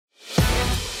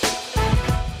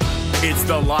It's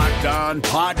the Locked On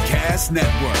Podcast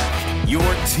Network, your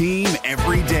team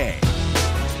every day.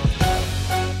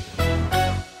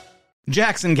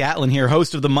 Jackson Gatlin here,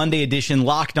 host of the Monday edition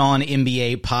Locked On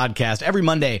NBA podcast. Every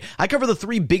Monday, I cover the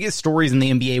three biggest stories in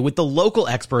the NBA with the local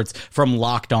experts from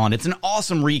Locked On. It's an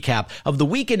awesome recap of the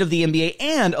weekend of the NBA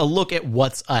and a look at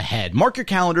what's ahead. Mark your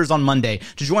calendars on Monday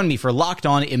to join me for Locked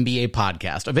On NBA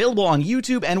podcast, available on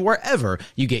YouTube and wherever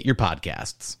you get your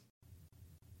podcasts.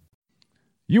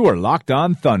 You are Locked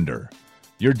On Thunder,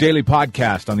 your daily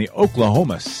podcast on the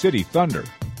Oklahoma City Thunder,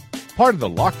 part of the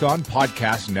Locked On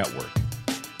Podcast Network.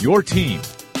 Your team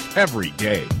every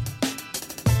day.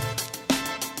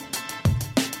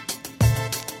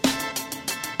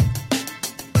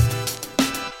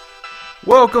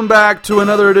 Welcome back to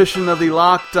another edition of the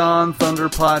Locked On Thunder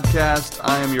podcast.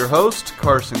 I am your host,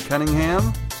 Carson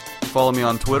Cunningham. Follow me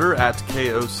on Twitter at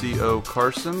KOCO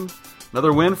Carson.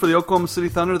 Another win for the Oklahoma City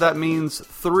Thunder. That means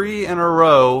 3 in a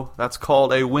row. That's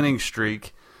called a winning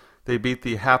streak. They beat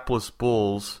the hapless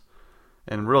Bulls.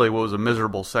 And really what was a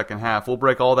miserable second half. We'll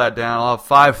break all that down. I'll have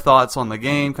 5 thoughts on the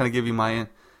game, kind of give you my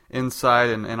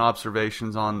insight and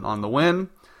observations on the win.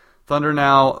 Thunder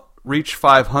now reach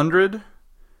 500,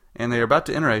 and they are about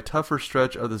to enter a tougher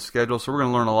stretch of the schedule. So we're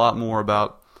going to learn a lot more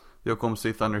about the Oklahoma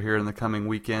City Thunder here in the coming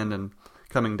weekend and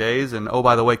coming days. And oh,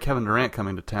 by the way, Kevin Durant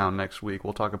coming to town next week.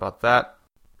 We'll talk about that.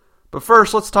 But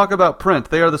first, let's talk about Print.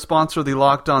 They are the sponsor of the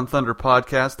Locked On Thunder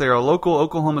podcast. They are a local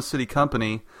Oklahoma City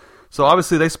company. So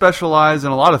obviously they specialize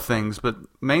in a lot of things, but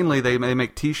mainly they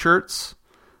make T-shirts.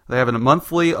 They have a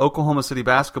monthly Oklahoma City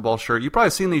basketball shirt. You've probably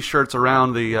seen these shirts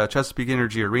around the Chesapeake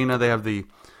Energy Arena. They have the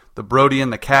Brody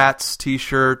and the Cats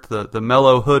T-shirt, the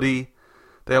Mellow hoodie.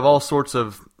 They have all sorts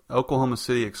of Oklahoma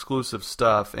City exclusive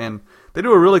stuff, and they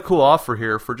do a really cool offer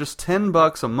here. For just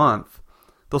 $10 a month,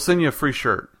 they'll send you a free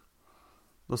shirt.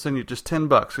 They'll send you just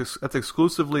 $10. That's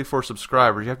exclusively for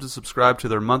subscribers. You have to subscribe to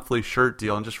their monthly shirt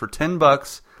deal, and just for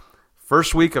 $10.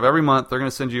 First week of every month, they're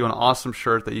going to send you an awesome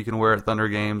shirt that you can wear at Thunder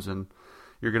games, and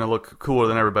you're going to look cooler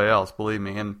than everybody else, believe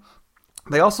me. And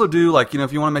they also do, if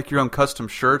you want to make your own custom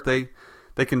shirt, they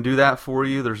can do that for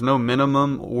you. There's no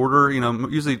minimum order.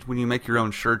 Usually when you make your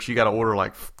own shirts, you got to order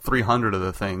like 300 of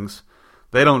the things.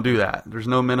 They don't do that. There's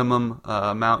no minimum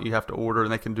amount you have to order,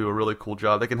 and they can do a really cool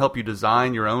job. They can help you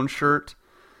design your own shirt,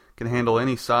 can handle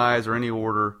any size or any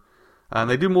order. And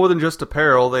they do more than just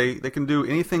apparel. They can do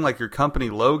anything like your company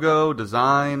logo,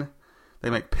 design. They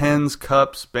make pens,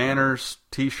 cups, banners,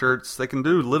 T-shirts. They can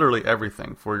do literally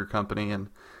everything for your company. And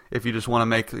if you just want to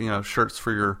make shirts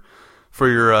for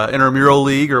your intramural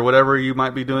league or whatever you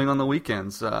might be doing on the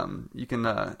weekends, you can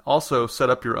also set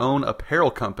up your own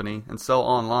apparel company and sell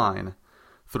online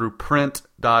through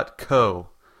print.co.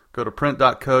 Go to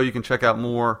print.co. You can check out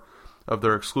more of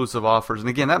their exclusive offers. And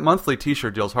again, that monthly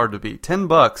T-shirt deal is hard to beat.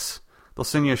 $10. They'll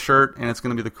send you a shirt, and it's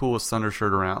going to be the coolest Thunder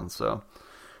shirt around. So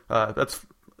that's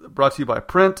brought to you by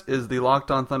Print, is the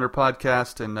Locked On Thunder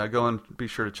podcast, and go and be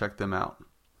sure to check them out.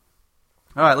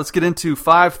 All right, let's get into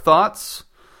 5 thoughts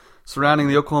surrounding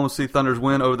the Oklahoma City Thunder's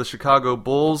win over the Chicago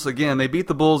Bulls. Again, they beat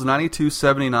the Bulls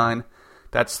 92-79.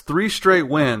 That's 3 straight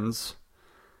wins.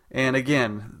 And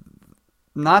again,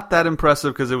 not that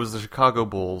impressive because it was the Chicago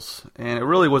Bulls, and it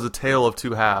really was a tale of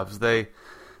two halves. They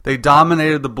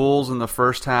dominated the Bulls in the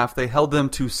first half. They held them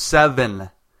to 7,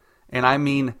 and I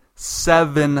mean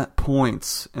 7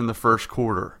 points in the first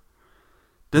quarter.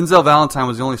 Denzel Valentine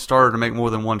was the only starter to make more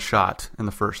than 1 shot in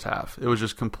the first half. It was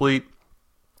just complete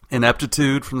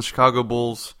ineptitude from the Chicago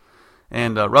Bulls,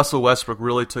 and Russell Westbrook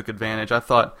really took advantage. I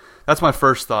thought, that's my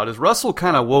first thought, is Russell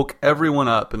kind of woke everyone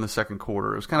up in the second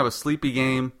quarter. It was kind of a sleepy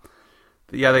game.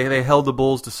 Yeah, they held the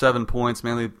Bulls to 7 points,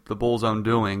 mainly the Bulls' own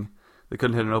doing. They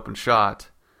couldn't hit an open shot.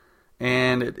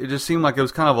 And it just seemed like it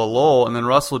was kind of a lull, and then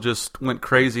Russell just went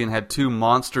crazy and had 2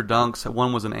 monster dunks.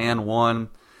 One was an and one.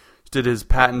 Did his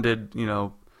patented,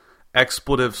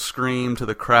 expletive scream to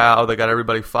the crowd that got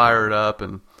everybody fired up,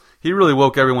 and he really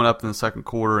woke everyone up in the second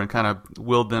quarter and kind of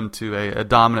willed them to a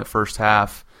dominant first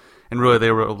half, and really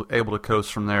they were able to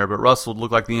coast from there. But Russell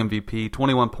looked like the MVP,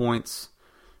 21 points,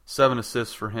 7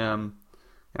 assists for him.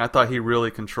 And I thought he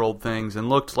really controlled things and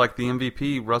looked like the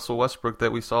MVP, Russell Westbrook,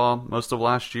 that we saw most of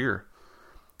last year.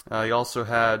 He also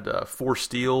had 4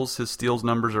 steals. His steals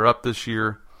numbers are up this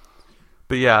year.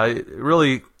 But yeah,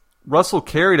 really, Russell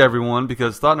carried everyone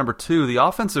because thought number 2, the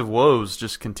offensive woes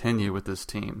just continue with this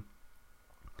team.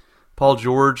 Paul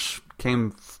George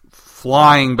came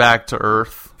flying back to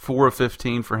earth, 4 of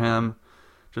 15 for him,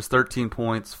 just 13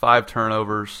 points, 5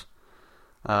 turnovers.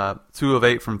 2 of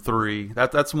 8 from 3.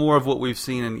 That's more of what we've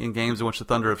seen in games in which the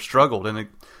Thunder have struggled. And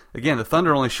again, the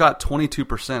Thunder only shot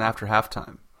 22% after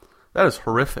halftime. That is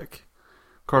horrific.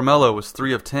 Carmelo was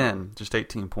 3 of 10, just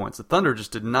 18 points. The Thunder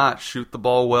just did not shoot the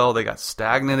ball well. They got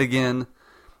stagnant again.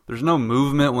 There's no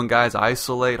movement when guys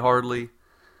isolate hardly.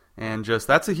 And just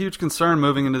that's a huge concern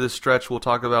moving into this stretch we'll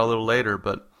talk about a little later.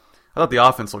 But I thought the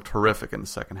offense looked horrific in the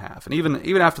second half. And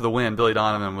even after the win, Billy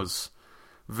Donovan was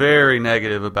very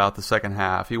negative about the second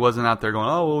half. He wasn't out there going,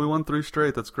 oh, well, we won 3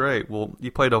 straight. That's great. Well,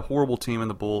 you played a horrible team in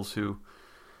the Bulls who,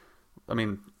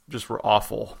 just were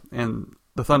awful. And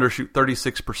the Thunder shoot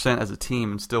 36% as a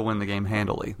team and still win the game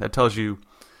handily. That tells you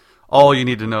all you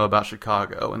need to know about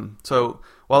Chicago. And so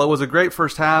while it was a great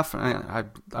first half, I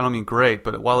don't mean great,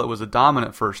 but while it was a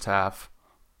dominant first half,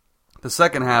 the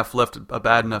second half left a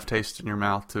bad enough taste in your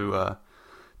mouth to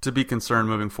be concerned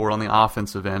moving forward on the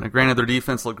offensive end. And granted, their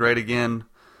defense looked great again.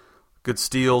 Good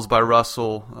steals by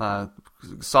Russell.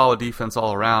 Solid defense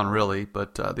all around, really.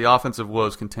 But the offensive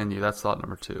woes continue. That's thought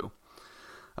number 2.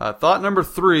 Thought number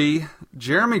 3,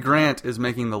 Jeremy Grant is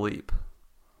making the leap.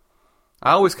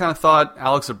 I always kind of thought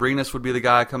Alex Abrines would be the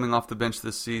guy coming off the bench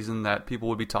this season that people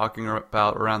would be talking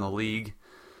about around the league.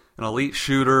 An elite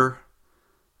shooter,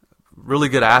 really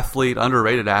good athlete,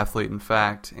 underrated athlete, in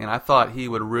fact. And I thought he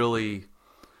would really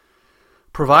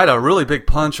provide a really big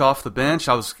punch off the bench.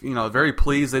 I was, very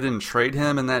pleased they didn't trade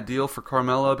him in that deal for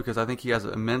Carmelo because I think he has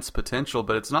immense potential.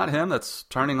 But it's not him that's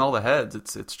turning all the heads.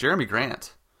 It's Jeremy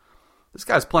Grant. This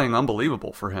guy's playing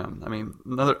unbelievable for him.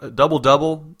 Another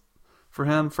double-double for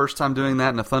him. First time doing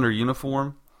that in a Thunder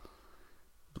uniform.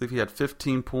 I believe he had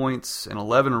 15 points and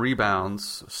 11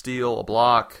 rebounds, a steal, a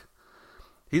block.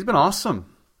 He's been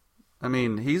awesome.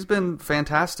 He's been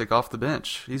fantastic off the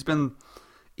bench. He's been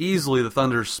easily the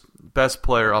Thunder's best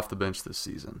player off the bench this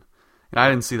season. And I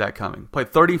didn't see that coming.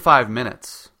 Played 35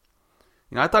 minutes.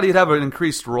 I thought he'd have an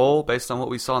increased role based on what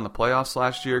we saw in the playoffs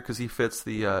last year because he fits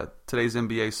the today's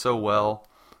NBA so well.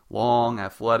 Long,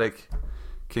 athletic,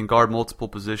 can guard multiple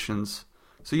positions.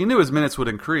 So you knew his minutes would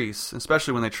increase,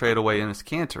 especially when they trade away Enes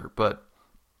Kanter. But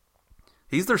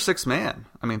he's their 6th man.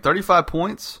 35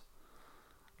 points,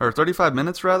 or 35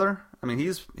 minutes rather.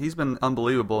 He's been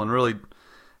unbelievable and really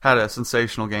had a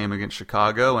sensational game against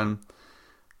Chicago. And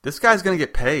this guy's going to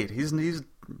get paid. He's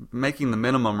making the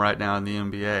minimum right now in the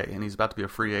NBA, and he's about to be a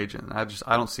free agent.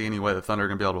 I don't see any way the Thunder are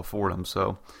going to be able to afford him.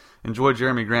 So enjoy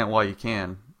Jeremy Grant while you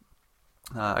can.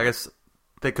 I guess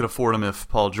they could afford him if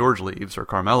Paul George leaves or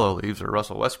Carmelo leaves or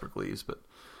Russell Westbrook leaves, but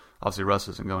obviously Russ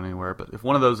isn't going anywhere. But if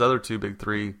one of those other 2 big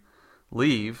 3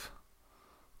 leave,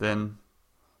 then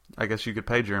I guess you could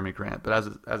pay Jeremy Grant. But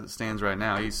as it stands right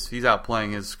now, he's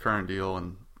outplaying his current deal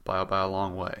and by a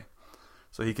long way.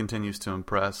 So he continues to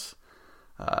impress.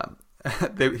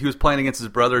 He was playing against his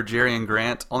brother, Jerian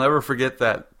Grant. I'll never forget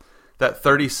that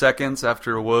 30 seconds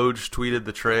after Woj tweeted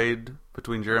the trade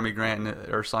between Jeremy Grant and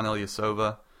Ersan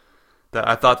Ilyasova, that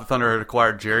I thought the Thunder had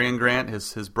acquired Jerian Grant,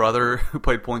 his brother who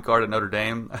played point guard at Notre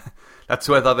Dame. That's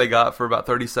who I thought they got for about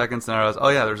 30 seconds. And I was, oh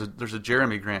yeah, there's a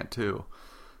Jeremy Grant too.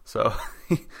 So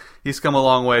he's come a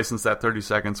long way since that 30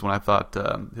 seconds when I thought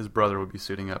his brother would be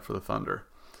suiting up for the Thunder.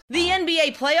 The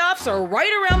NBA playoffs are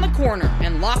right around the corner,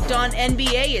 and Locked On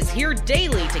NBA is here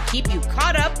daily to keep you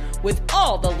caught up with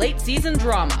all the late season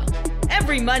drama.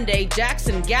 Every Monday,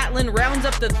 Jackson Gatlin rounds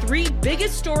up the 3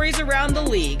 biggest stories around the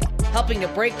league, helping to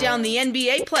break down the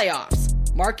NBA playoffs.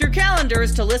 Mark your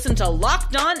calendars to listen to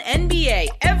Locked On NBA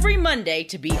every Monday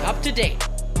to be up to date.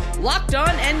 Locked On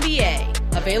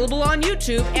NBA, available on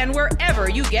YouTube and wherever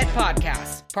you get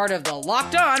podcasts. Part of the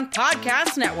Locked On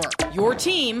Podcast Network, your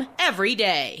team every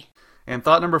day. And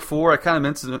thought number 4, I kind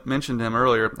of mentioned him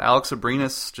earlier. Alex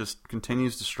Abrines just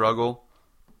continues to struggle.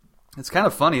 It's kind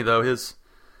of funny, though. His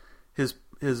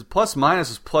plus minus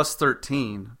is plus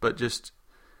 13, but just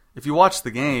if you watch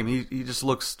the game, he just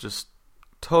looks just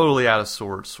totally out of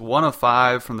sorts. 1 of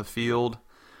 5 from the field.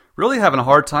 Really having a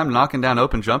hard time knocking down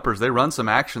open jumpers. They run some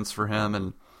actions for him,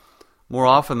 and more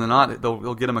often than not,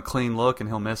 they'll get him a clean look and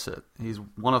he'll miss it. He's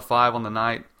 1 of 5 on the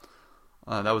night.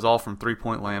 That was all from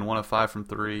 3-point land. 1 of 5 from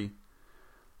 3.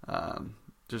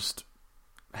 Just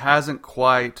hasn't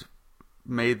quite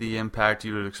made the impact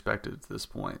you would expect at this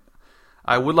point.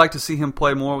 I would like to see him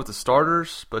play more with the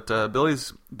starters, but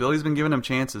Billy's been giving him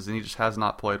chances and he just has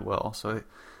not played well. So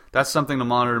that's something to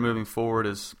monitor moving forward.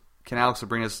 Is can Alex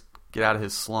Abrines get out of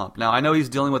his slump? Now I know he's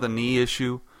dealing with a knee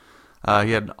issue.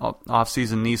 He had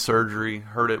off-season knee surgery,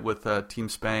 hurt it with Team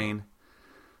Spain.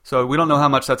 So we don't know how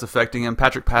much that's affecting him.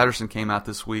 Patrick Patterson came out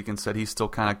this week and said he's still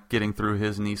kind of getting through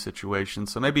his knee situation.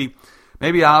 So maybe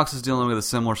Alex is dealing with a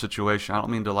similar situation. I don't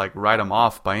mean to write him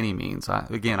off by any means.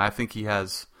 I think he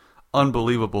has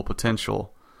unbelievable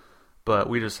potential, but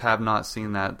we just have not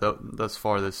seen that thus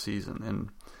far this season. And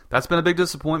that's been a big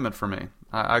disappointment for me.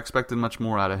 I expected much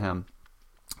more out of him.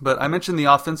 But I mentioned the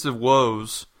offensive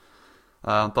woes.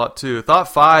 Thought 2. Thought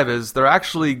 5 is they're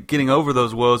actually getting over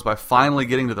those woes by finally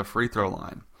getting to the free throw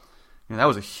line. That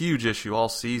was a huge issue all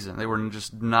season. They were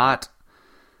just not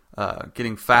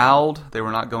getting fouled. They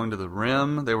were not going to the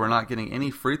rim. They were not getting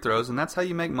any free throws, and that's how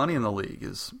you make money in the league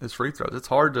is free throws. It's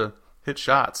hard to hit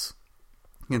shots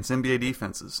against NBA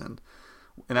defenses, and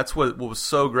that's what was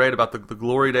so great about the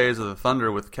glory days of the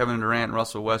Thunder with Kevin Durant,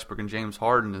 Russell Westbrook, and James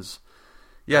Harden is,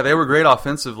 yeah, they were great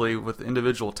offensively with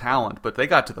individual talent, but they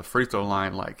got to the free throw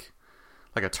line like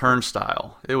a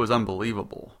turnstile. It was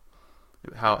unbelievable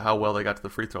how well they got to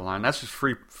the free throw line. That's just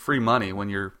free money when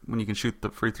you can shoot the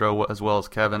free throw as well as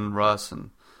Kevin, Russ, and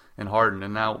Harden.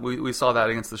 And now we saw that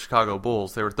against the Chicago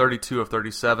Bulls. They were 32 of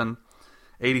 37,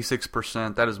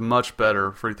 86%. That is much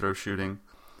better free throw shooting.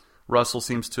 Russell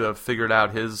seems to have figured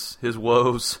out his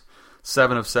woes.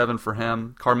 7 of 7 for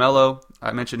him. Carmelo,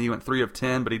 I mentioned he went 3 of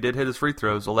 10, but he did hit his free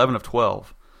throws, 11 of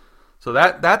 12. So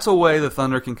that's a way the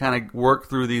Thunder can kind of work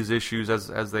through these issues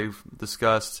as they've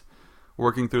discussed,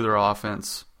 working through their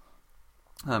offense.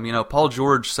 Paul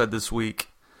George said this week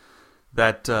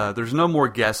that there's no more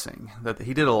guessing. That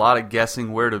he did a lot of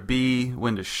guessing where to be,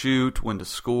 when to shoot, when to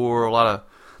score.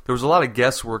 There was a lot of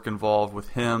guesswork involved with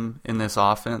him in this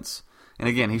offense. And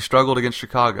again, he struggled against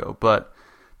Chicago, but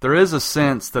there is a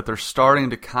sense that they're starting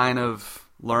to kind of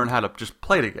learn how to just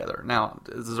play together. Now,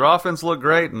 does their offense look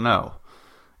great? No.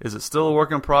 Is it still a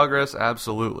work in progress?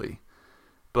 Absolutely.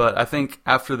 But I think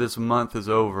after this month is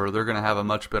over, they're going to have a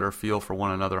much better feel for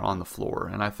one another on the floor.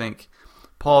 And I think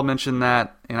Paul mentioned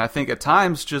that, and I think at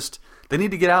times just they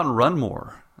need to get out and run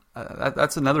more.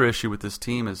 That's another issue with this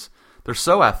team is they're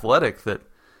so athletic that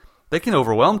they can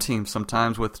overwhelm teams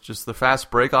sometimes with just the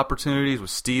fast break opportunities, with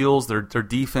steals. Their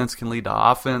defense can lead to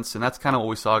offense, and that's kind of what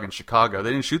we saw against Chicago.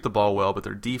 They didn't shoot the ball well, but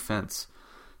their defense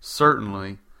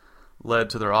certainly led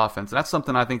to their offense. And that's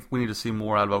something I think we need to see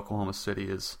more out of Oklahoma City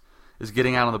is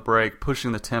getting out on the break,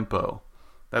 pushing the tempo.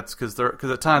 That's because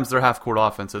at times their half-court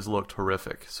offense has looked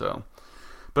horrific. So,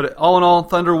 but all in all,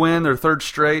 Thunder win their 3rd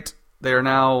straight. They are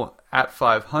now at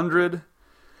 500.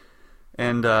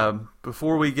 And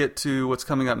before we get to what's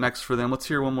coming up next for them, let's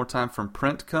hear one more time from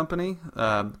Print Company.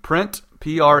 Print,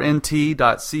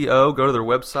 prnt.co. Go to their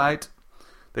website.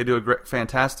 They do a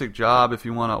fantastic job if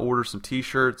you want to order some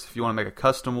T-shirts. If you want to make a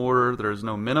custom order, there is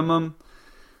no minimum.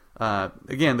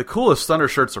 Again, the coolest Thunder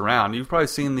shirts around. You've probably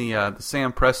seen the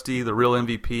Sam Presti, the real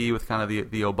MVP with kind of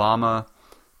the Obama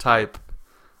type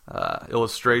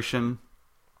illustration.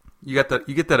 You get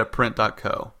that at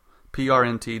print.co,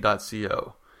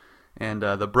 prnt.co. And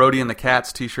the Brody and the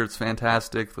Cats T-shirt's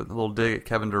fantastic with a little dig at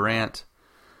Kevin Durant.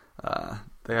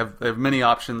 They have many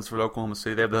options for Oklahoma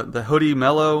City. They have the hoodie,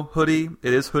 Mellow hoodie.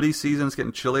 It is hoodie season. It's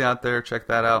getting chilly out there. Check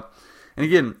that out. And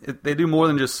again, they do more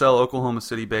than just sell Oklahoma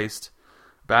City-based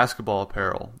basketball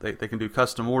apparel. They can do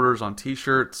custom orders on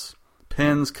T-shirts,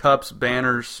 pins, cups,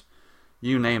 banners,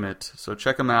 you name it. So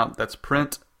check them out. That's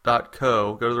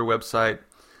print.co. Go to their website.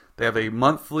 They have a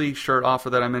monthly shirt offer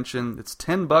that I mentioned. It's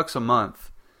 $10 a month.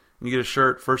 You get a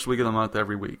shirt first week of the month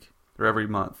every week, or every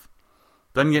month.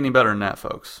 Doesn't get any better than that,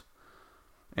 folks.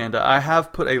 And I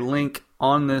have put a link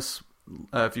on this.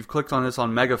 If you've clicked on this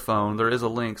on Megaphone, there is a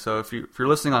link. So if you're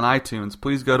listening on iTunes,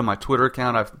 please go to my Twitter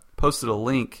account. I've posted a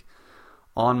link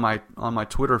on my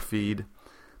Twitter feed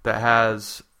that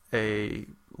has a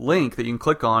link that you can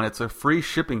click on. It's a free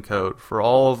shipping code for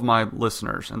all of my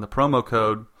listeners. And the promo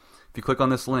code, if you click on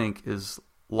this link, is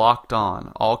Locked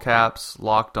On. All caps,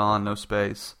 Locked On, no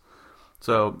space.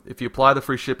 So if you apply the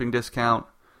free shipping discount,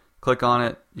 click on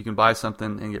it, you can buy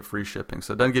something and get free shipping.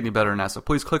 So it doesn't get any better than that. So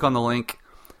please click on the link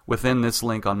within this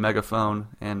link on Megaphone,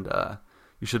 and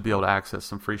you should be able to access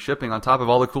some free shipping on top of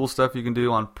all the cool stuff you can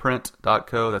do on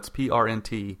print.co. That's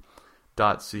prnt.co.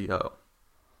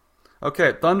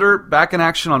 Okay, Thunder back in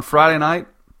action on Friday night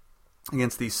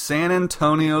against the San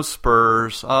Antonio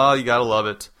Spurs. Oh, you got to love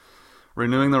it.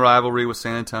 Renewing the rivalry with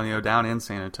San Antonio down in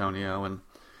San Antonio, and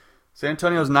San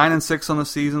Antonio's 9-6 on the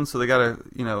season, so they got a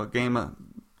game,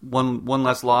 one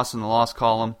less loss in the loss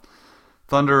column.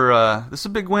 Thunder, this is a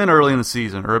big win early in the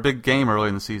season, or a big game early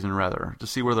in the season, rather, to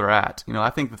see where they're at. I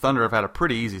think the Thunder have had a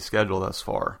pretty easy schedule thus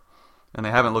far, and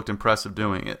they haven't looked impressive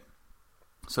doing it.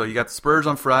 So you got the Spurs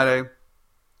on Friday,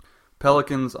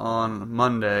 Pelicans on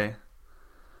Monday,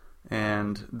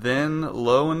 and then,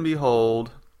 lo and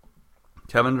behold,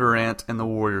 Kevin Durant and the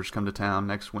Warriors come to town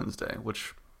next Wednesday,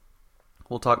 which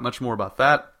we'll talk much more about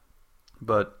that,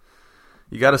 but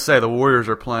you got to say the Warriors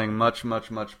are playing much, much,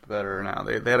 much better now.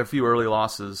 They had a few early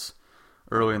losses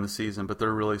early in the season, but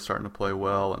they're really starting to play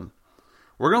well, and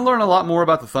we're going to learn a lot more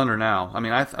about the Thunder now. I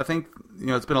mean, I think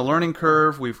it's been a learning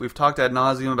curve. We've talked ad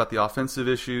nauseum about the offensive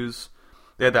issues.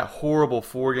 They had that horrible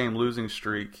 4-game losing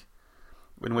streak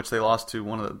in which they lost to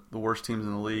one of the worst teams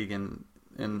in the league in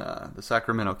the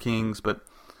Sacramento Kings. But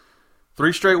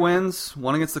 3 straight wins,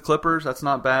 1 against the Clippers. That's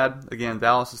not bad. Again,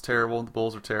 Dallas is terrible. The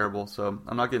Bulls are terrible. So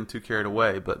I'm not getting too carried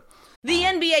away. But the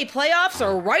NBA playoffs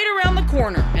are right around the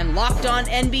corner, and Locked On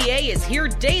NBA is here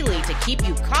daily to keep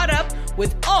you caught up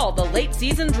with all the late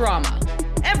season drama.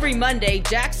 Every Monday,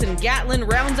 Jackson Gatlin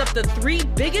rounds up the 3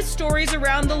 biggest stories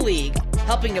around the league,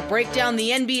 helping to break down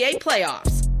the NBA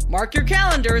playoffs. Mark your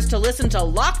calendars to listen to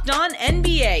Locked On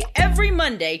NBA every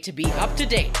Monday to be up to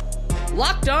date.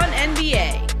 Locked On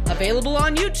NBA, available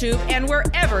on YouTube and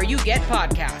wherever you get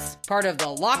podcasts. Part of the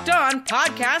Locked On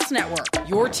Podcast Network,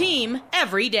 your team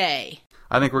every day.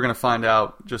 I think we're going to find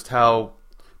out just how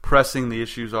pressing the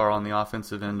issues are on the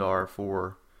offensive end are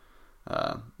for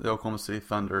the Oklahoma City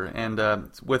Thunder. And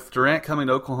with Durant coming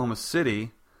to Oklahoma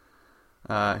City,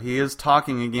 he is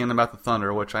talking again about the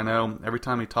Thunder, which I know every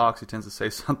time he talks he tends to say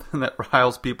something that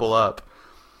riles people up.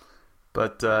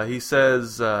 But he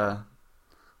says,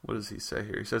 what does he say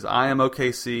here? He says, I am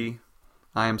OKC.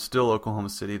 I am still Oklahoma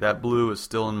City. That blue is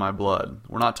still in my blood.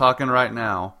 We're not talking right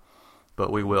now, but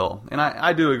we will. And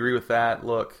I do agree with that.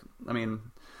 Look, I mean,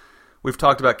 we've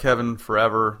talked about Kevin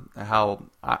forever, how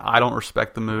I don't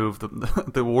respect the move.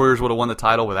 The Warriors would have won the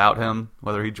title without him,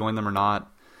 whether he joined them or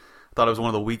not. I thought it was one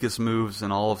of the weakest moves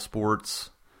in all of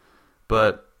sports.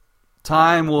 But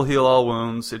time will heal all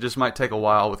wounds. It just might take a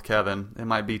while with Kevin. It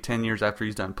might be 10 years after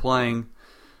he's done playing.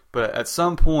 But at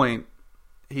some point,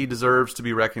 he deserves to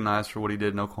be recognized for what he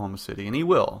did in Oklahoma City, and he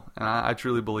will. And I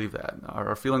truly believe that. Are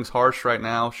our feelings harsh right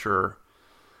now? Sure.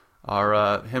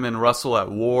 Are him and Russell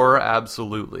at war?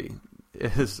 Absolutely.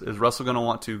 Is Russell going to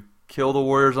want to kill the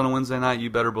Warriors on a Wednesday night? You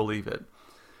better believe it.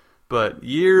 But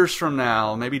years from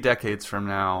now, maybe decades from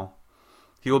now,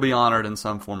 he will be honored in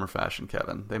some form or fashion,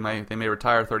 Kevin. They may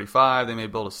retire 35. They may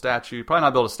build a statue. Probably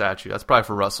not build a statue. That's probably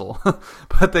for Russell.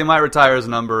 But they might retire his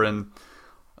number, and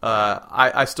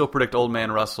I still predict old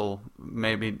man Russell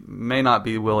may not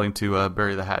be willing to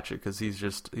bury the hatchet because he's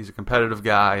a competitive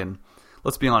guy, and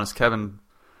let's be honest, Kevin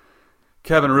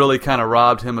really kind of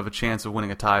robbed him of a chance of winning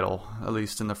a title, at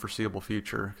least in the foreseeable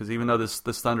future. Because even though this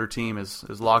Thunder team is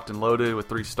locked and loaded with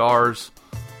 3 stars,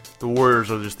 the Warriors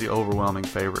are just the overwhelming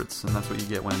favorites, and that's what you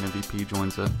get when an MVP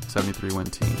joins a 73-win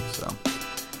team. So,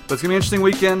 but it's gonna be an interesting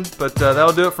weekend. But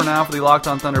that'll do it for now for the Locked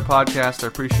On Thunder podcast. I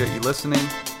appreciate you listening.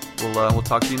 We'll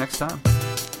talk to you next time.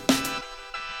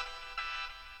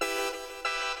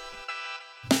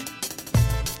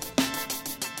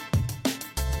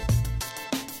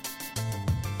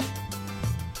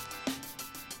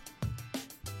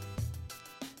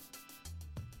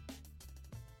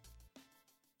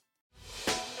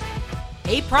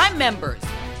 Hey, Prime members,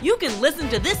 you can listen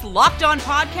to this Locked On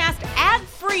podcast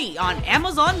ad-free on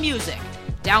Amazon Music.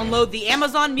 Download the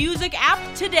Amazon Music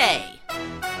app today.